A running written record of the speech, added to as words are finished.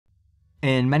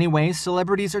In many ways,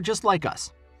 celebrities are just like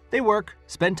us. They work,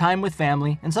 spend time with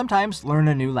family, and sometimes learn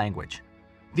a new language.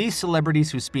 These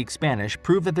celebrities who speak Spanish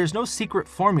prove that there's no secret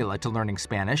formula to learning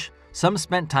Spanish. Some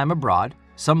spent time abroad,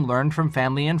 some learned from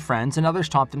family and friends, and others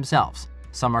taught themselves.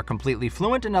 Some are completely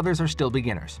fluent and others are still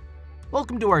beginners.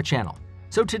 Welcome to our channel.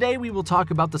 So today we will talk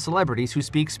about the celebrities who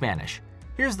speak Spanish.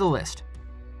 Here's the list.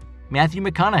 Matthew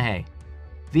McConaughey.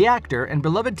 The actor and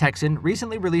beloved Texan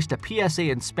recently released a PSA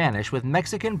in Spanish with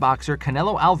Mexican boxer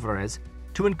Canelo Alvarez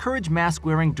to encourage mask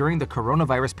wearing during the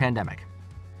coronavirus pandemic.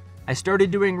 I started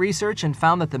doing research and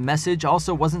found that the message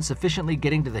also wasn't sufficiently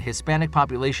getting to the Hispanic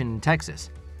population in Texas,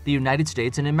 the United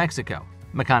States, and in Mexico,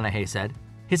 McConaughey said.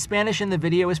 His Spanish in the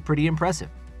video is pretty impressive.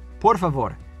 Por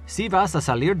favor, si vas a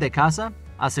salir de casa,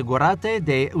 asegúrate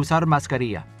de usar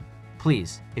mascarilla.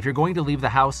 Please, if you're going to leave the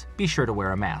house, be sure to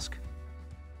wear a mask.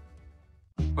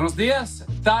 Buenos días,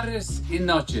 tardes y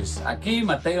noches. Aquí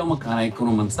Mateo McConaughey con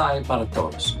un mensaje para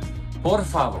todos. Por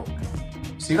favor,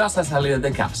 si vas a salir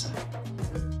de casa,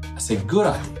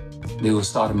 asegúrate de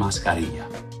usar mascarilla.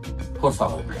 Por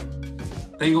favor.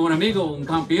 Tengo un amigo, un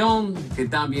campeón, que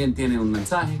también tiene un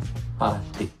mensaje para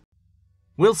ti.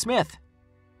 Will Smith.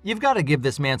 You've got to give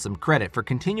this man some credit for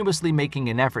continuously making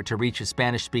an effort to reach his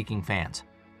Spanish-speaking fans.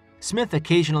 Smith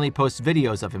occasionally posts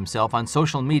videos of himself on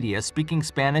social media speaking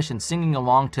Spanish and singing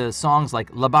along to songs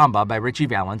like La Bamba by Richie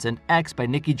Valens and X by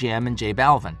Nicky Jam and J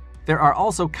Balvin. There are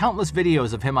also countless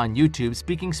videos of him on YouTube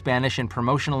speaking Spanish in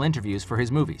promotional interviews for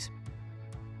his movies.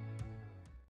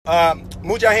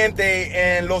 Mucha gente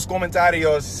en los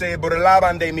comentarios se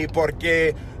burlaban de mí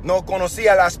porque no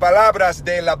conocía las palabras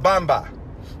de La Bamba.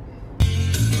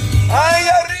 Ay,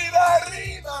 arriba,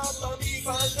 arriba, pa' mi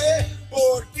padre,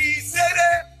 por ti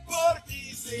seré.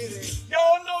 Yo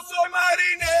no soy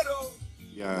marinero.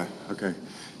 Ya, ok.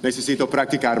 Necesito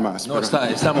practicar más. No, pero...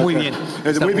 está muy bien.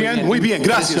 Está muy bien.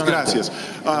 Gracias.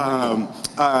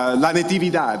 La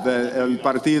natividad, el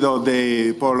partido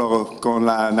de polo con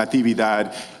la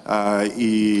natividad,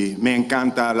 y me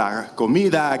encanta la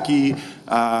comida aquí.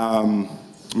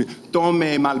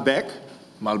 Tomé Malbec.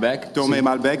 Tomé sí.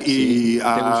 Malbec Sí. y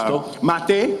 ¿Te gustó?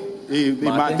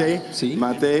 mate. Sí.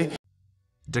 Mate.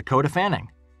 Dakota Fanning.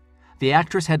 The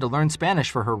actress had to learn Spanish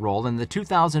for her role in the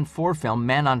 2004 film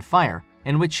Man on Fire,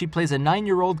 in which she plays a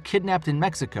 9-year-old kidnapped in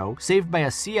Mexico, saved by a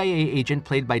CIA agent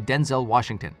played by Denzel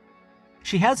Washington.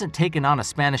 She hasn't taken on a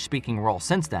Spanish-speaking role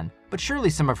since then, but surely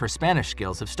some of her Spanish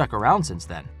skills have stuck around since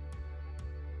then.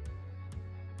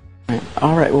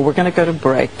 All right, well, we're going to go to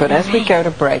break, but as we go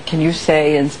to break, can you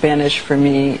say in Spanish for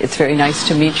me, it's very nice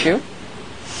to meet you?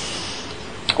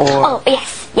 Or... Oh,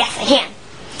 yes, I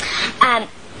can.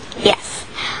 Yes.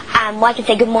 Well, I can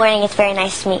say good morning, it's very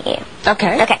nice to meet you.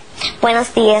 Okay.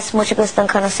 Buenos días, mucho gusto en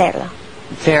conocerlo.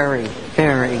 Very,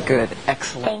 very good.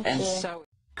 Excellent. Thank you. So...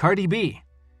 Cardi B.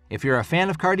 If you're a fan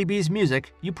of Cardi B's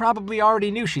music, you probably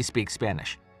already knew she speaks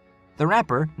Spanish. The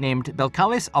rapper, named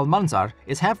Belcalis Almanzar,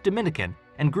 is half Dominican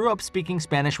and grew up speaking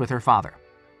Spanish with her father.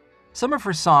 Some of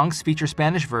her songs feature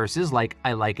Spanish verses like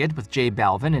I Like It with J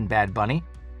Balvin and Bad Bunny.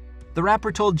 The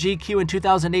rapper told GQ in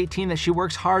 2018 that she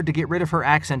works hard to get rid of her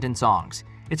accent in songs.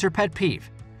 It's her pet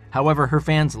peeve. However, her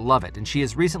fans love it, and she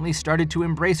has recently started to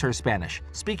embrace her Spanish,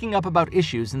 speaking up about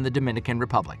issues in the Dominican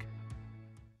Republic.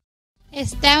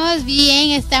 Estamos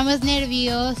bien, estamos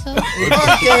nerviosos.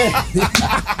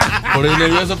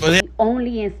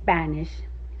 Only in Spanish.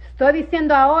 Estoy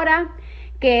diciendo ahora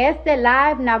que este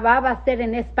live nada va a ser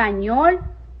en español.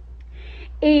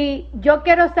 Y yo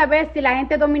quiero saber si la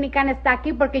gente dominicana está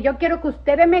aquí, porque yo quiero que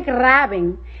ustedes me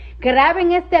graben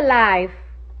este live.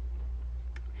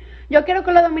 Yo quiero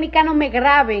que los dominicanos me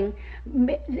graben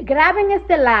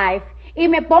este live y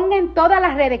me pongan en todas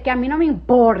las redes, que a mí no me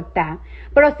importa.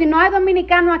 Pero si no hay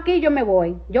dominicano aquí, yo me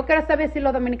voy. Yo quiero saber si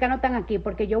los dominicanos están aquí,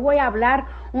 porque yo voy a hablar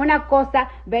una cosa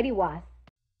very wild.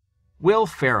 Will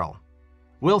Ferrell.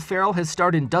 Will Ferrell has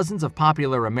starred in dozens of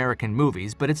popular American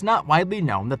movies, but it's not widely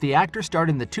known that the actor starred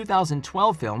in the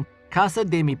 2012 film Casa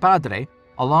de mi Padre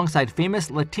alongside famous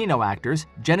Latino actors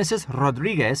Genesis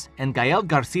Rodriguez and Gael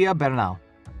Garcia Bernal.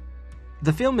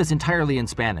 The film is entirely in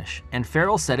Spanish, and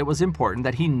Ferrell said it was important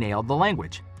that he nailed the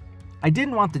language. I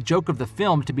didn't want the joke of the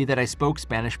film to be that I spoke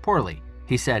Spanish poorly,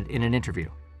 he said in an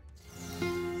interview.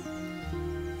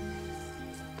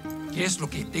 ¿Qué es lo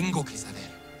que tengo que saber?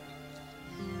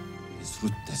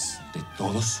 Disfrutes de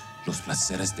todos los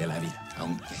placeres de la vida,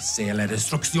 aunque sea la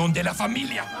destrucción de la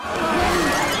familia.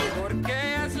 ¿Por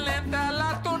qué es lenta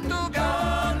la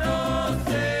tortuga? No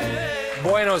sé.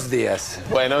 Buenos días.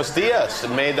 Buenos días,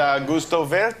 me da gusto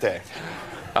verte.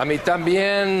 A mí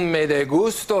también me da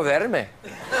gusto verme.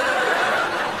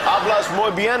 Hablas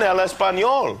muy bien el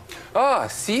español. Ah,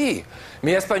 sí.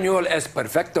 Mi español es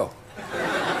perfecto.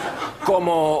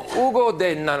 Como Hugo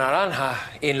de la Naranja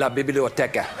en la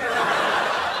biblioteca.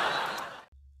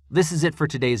 This is it for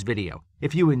today's video.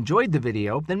 If you enjoyed the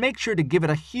video, then make sure to give it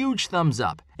a huge thumbs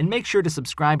up and make sure to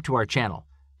subscribe to our channel.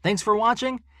 Thanks for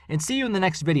watching and see you in the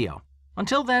next video.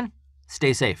 Until then,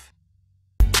 stay safe.